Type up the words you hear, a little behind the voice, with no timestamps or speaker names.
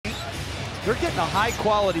They're getting a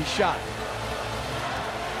high-quality shot.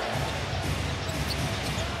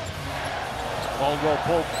 Ball well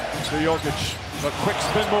pulled to Jokic. A quick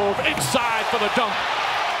spin move inside for the dunk.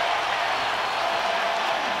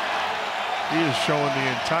 He is showing the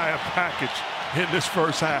entire package in this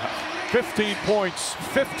first half. 15 points,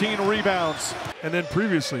 15 rebounds. And then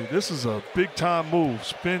previously, this is a big-time move.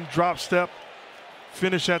 Spin, drop step,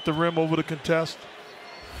 finish at the rim over the contest.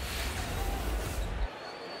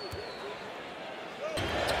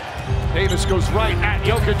 Davis goes right at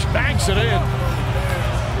Jokic, banks it in.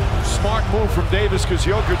 Smart move from Davis because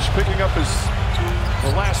Jokic picking up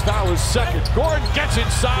the last foul, his second. Gordon gets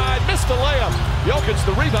inside, missed the layup. Jokic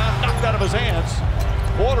the rebound, knocked out of his hands.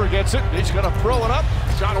 Porter gets it, he's gonna throw it up.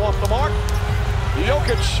 Shot off the mark.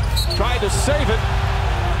 Jokic tried to save it.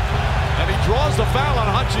 And he draws the foul on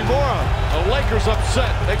Hachimura. The Lakers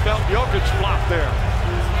upset. They felt Jokic flopped there.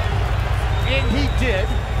 And he did,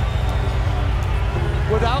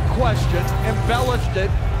 without question, embellished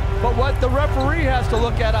it. But what the referee has to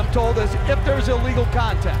look at, I'm told, is if there's illegal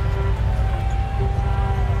contact.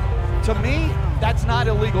 To me, that's not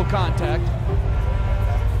illegal contact.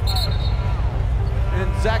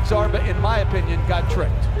 And Zach Zarba, in my opinion, got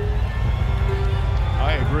tricked.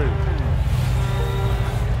 I agree.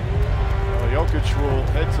 Jokic will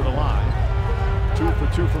head to the line. 2 for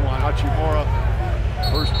 2 from the line. Hachimura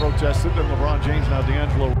first protested, then LeBron James, now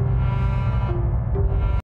D'Angelo.